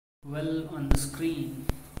Well, on the screen,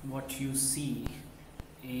 what you see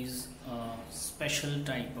is a special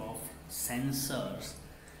type of sensors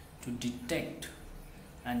to detect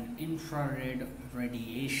an infrared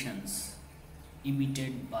radiations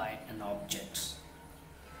emitted by an object.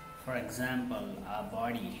 For example, our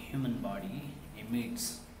body, human body,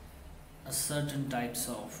 emits a certain types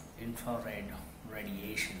of infrared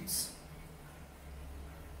radiations,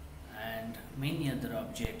 and many other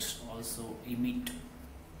objects also emit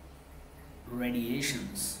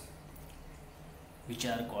radiations which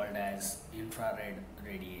are called as infrared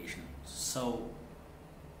radiation. So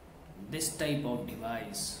this type of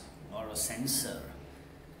device or a sensor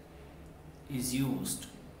is used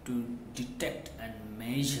to detect and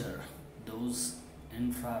measure those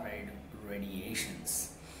infrared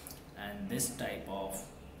radiations, and this type of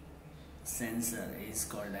sensor is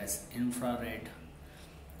called as infrared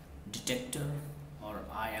detector or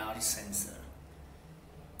IR sensor.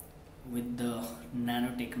 With the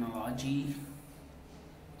nanotechnology,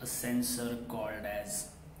 a sensor called as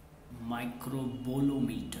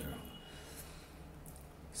microbolometer.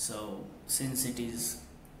 So since it is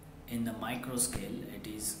in the micro scale, it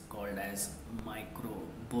is called as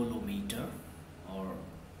microbolometer or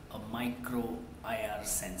a micro IR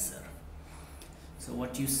sensor. So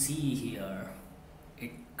what you see here,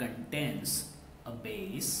 it contains a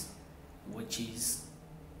base which is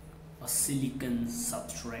a silicon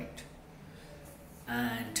substrate,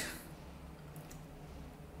 and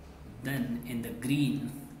then in the green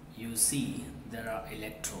you see there are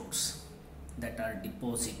electrodes that are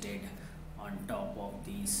deposited on top of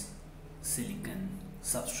these silicon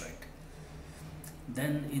substrate.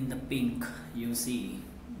 Then in the pink you see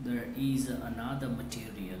there is another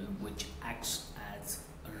material which acts as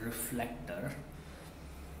a reflector,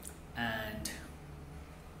 and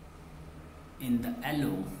in the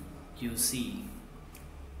yellow you see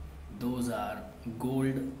those are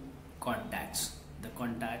gold contacts, the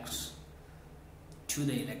contacts to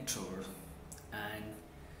the electrode, and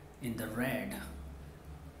in the red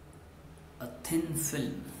a thin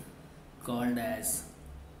film called as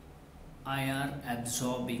IR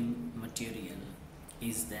absorbing material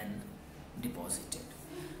is then deposited.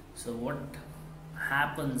 So what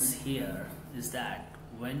happens here is that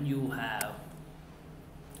when you have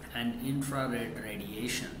an infrared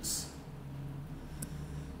radiations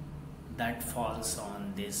that falls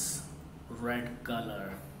on this red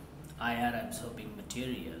color IR absorbing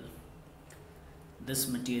material, this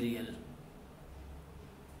material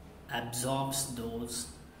absorbs those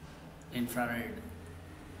infrared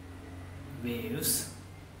waves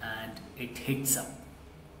and it hits up.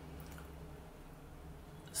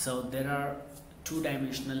 So there are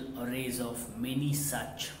two-dimensional arrays of many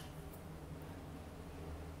such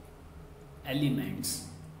elements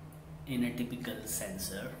in a typical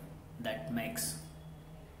sensor that makes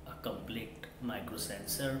a complete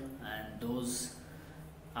microsensor, and those,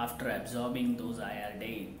 after absorbing those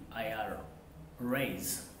IR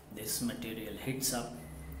rays, this material hits up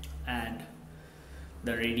and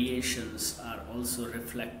the radiations are also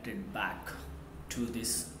reflected back to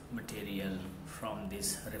this material from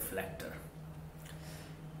this reflector.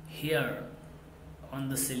 Here on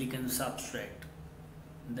the silicon substrate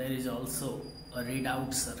there is also a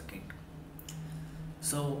readout circuit.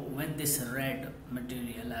 So when this red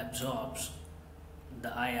material absorbs the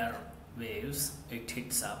IR waves, it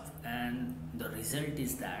hits up, and the result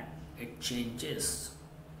is that it changes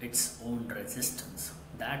its own resistance.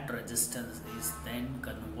 That resistance is then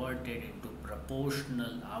converted into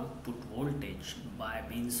proportional output voltage by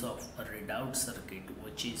means of a readout circuit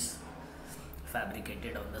which is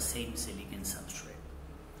fabricated on the same silicon substrate,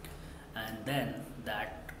 and then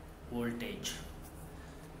that voltage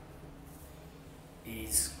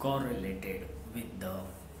is correlated with the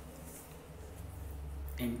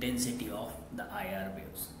intensity of the IR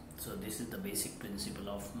waves. So this is the basic principle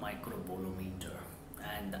of microbolometer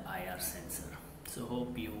and the IR sensor. So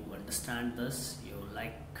hope you understand this, you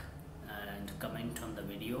like and comment on the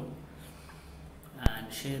video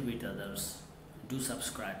and share with others. Do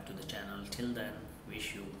subscribe to the channel. Till then,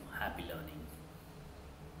 wish you happy learning.